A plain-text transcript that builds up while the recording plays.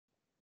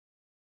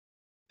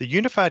The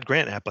Unified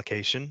Grant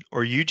Application,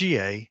 or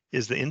UGA,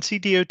 is the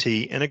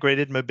NCDOT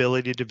Integrated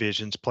Mobility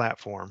Division's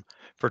platform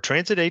for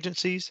transit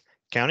agencies,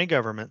 county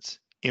governments,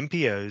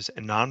 MPOs,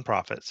 and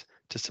nonprofits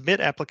to submit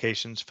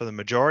applications for the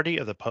majority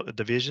of the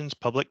division's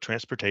public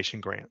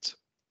transportation grants.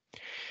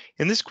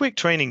 In this quick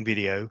training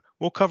video,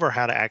 we'll cover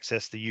how to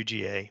access the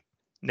UGA,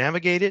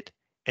 navigate it,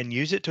 and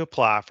use it to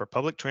apply for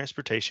public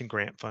transportation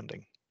grant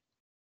funding.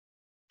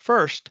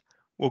 First,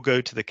 we'll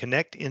go to the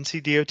Connect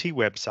NCDOT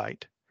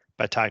website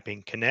by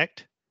typing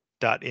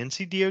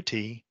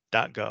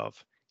connect.ncdot.gov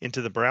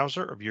into the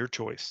browser of your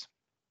choice.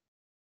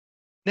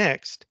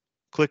 Next,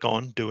 click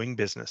on Doing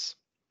Business.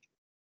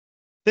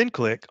 Then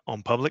click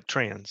on Public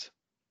Trans.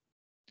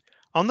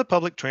 On the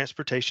Public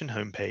Transportation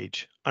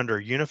homepage, under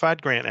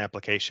Unified Grant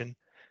Application,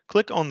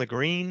 click on the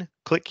green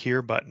Click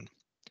Here button.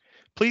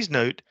 Please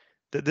note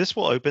that this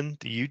will open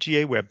the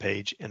UGA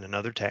webpage in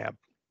another tab.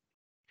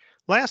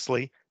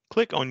 Lastly,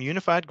 click on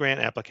Unified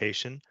Grant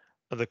Application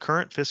of the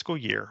current fiscal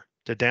year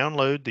to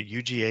download the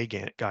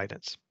UGA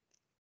guidance.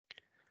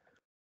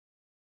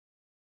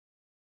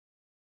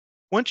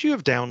 Once you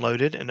have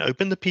downloaded and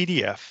opened the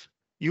PDF,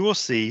 you will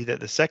see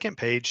that the second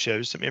page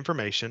shows some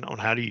information on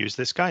how to use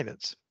this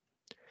guidance.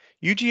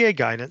 UGA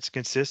guidance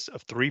consists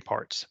of three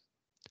parts.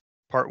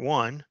 Part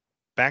 1,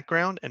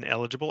 Background and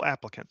Eligible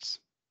Applicants.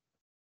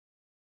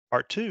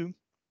 Part 2,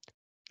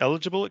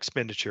 Eligible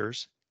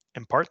Expenditures.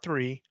 And Part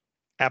 3,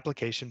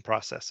 Application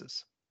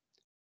Processes.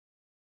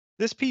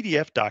 This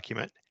PDF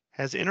document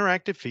has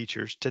interactive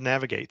features to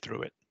navigate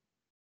through it.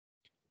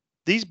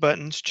 These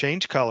buttons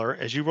change color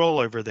as you roll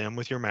over them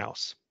with your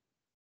mouse.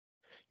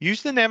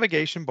 Use the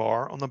navigation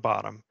bar on the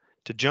bottom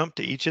to jump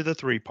to each of the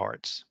three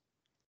parts,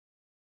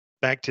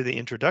 back to the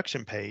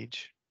introduction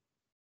page,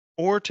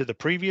 or to the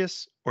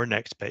previous or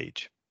next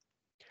page.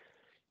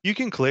 You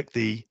can click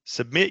the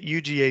Submit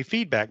UGA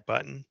Feedback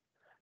button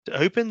to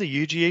open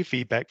the UGA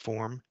feedback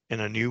form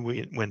in a new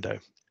window.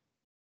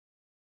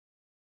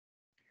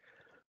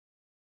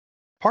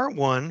 Part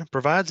 1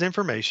 provides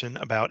information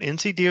about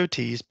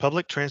NCDOT's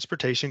public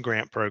transportation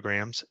grant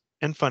programs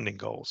and funding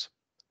goals.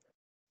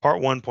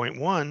 Part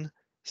 1.1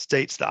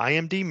 states the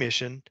IMD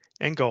mission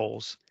and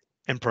goals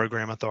and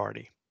program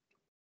authority.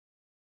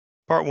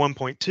 Part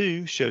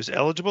 1.2 shows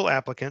eligible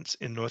applicants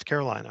in North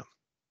Carolina.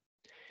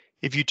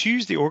 If you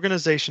choose the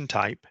organization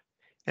type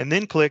and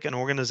then click an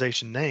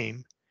organization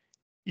name,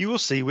 you will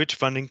see which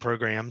funding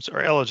programs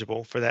are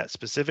eligible for that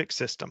specific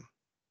system.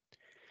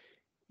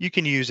 You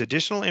can use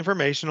additional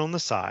information on the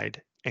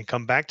side and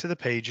come back to the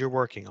page you're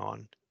working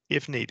on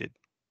if needed.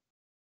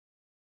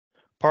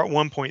 Part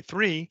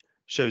 1.3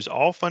 shows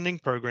all funding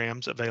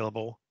programs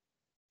available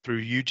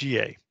through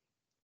UGA.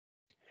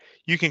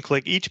 You can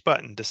click each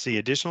button to see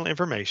additional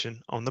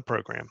information on the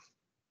program.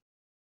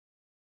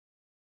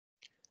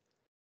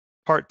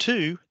 Part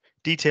 2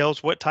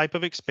 details what type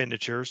of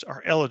expenditures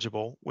are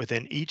eligible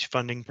within each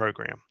funding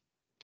program.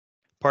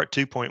 Part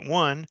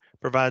 2.1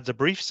 provides a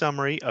brief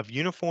summary of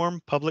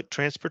Uniform Public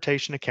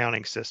Transportation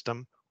Accounting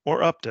System,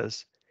 or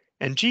UPTAs,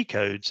 and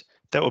G-codes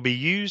that will be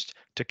used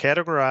to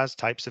categorize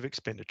types of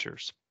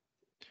expenditures.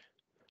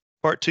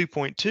 Part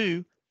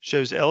 2.2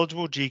 shows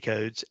eligible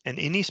G-codes and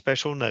any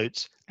special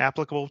notes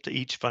applicable to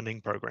each funding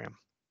program.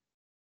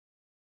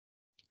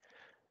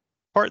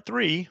 Part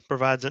 3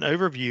 provides an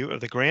overview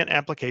of the grant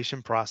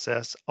application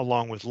process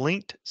along with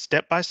linked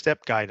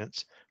step-by-step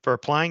guidance for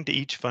applying to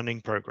each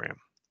funding program.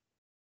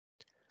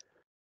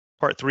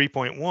 Part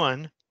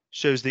 3.1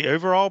 shows the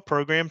overall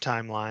program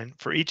timeline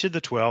for each of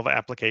the 12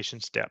 application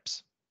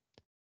steps.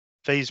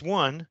 Phase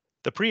 1,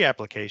 the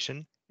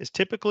pre-application, is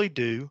typically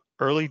due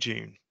early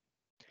June,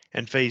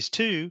 and Phase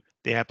 2,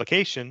 the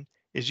application,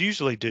 is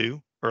usually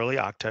due early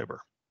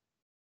October.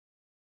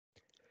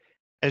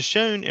 As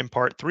shown in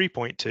Part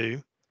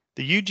 3.2,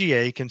 the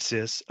UGA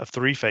consists of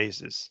three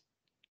phases: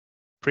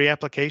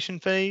 pre-application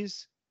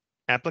phase,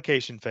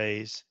 application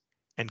phase,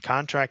 and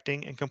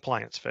contracting and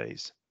compliance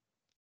phase.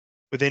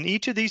 Within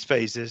each of these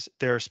phases,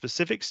 there are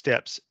specific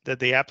steps that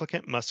the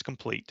applicant must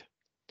complete.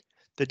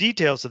 The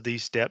details of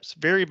these steps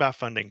vary by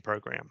funding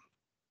program.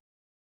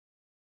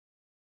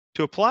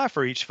 To apply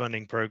for each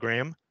funding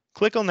program,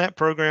 click on that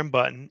program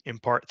button in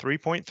Part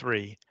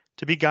 3.3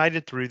 to be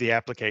guided through the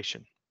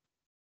application.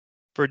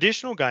 For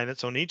additional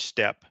guidance on each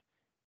step,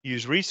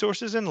 use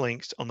resources and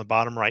links on the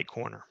bottom right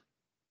corner.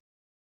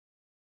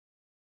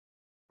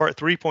 Part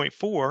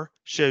 3.4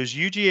 shows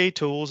UGA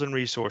tools and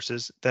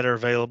resources that are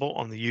available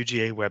on the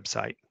UGA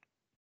website.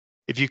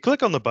 If you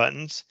click on the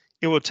buttons,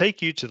 it will take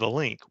you to the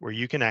link where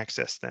you can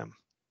access them.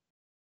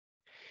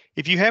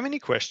 If you have any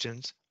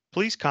questions,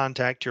 please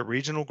contact your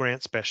regional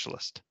grant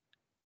specialist.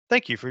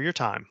 Thank you for your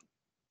time.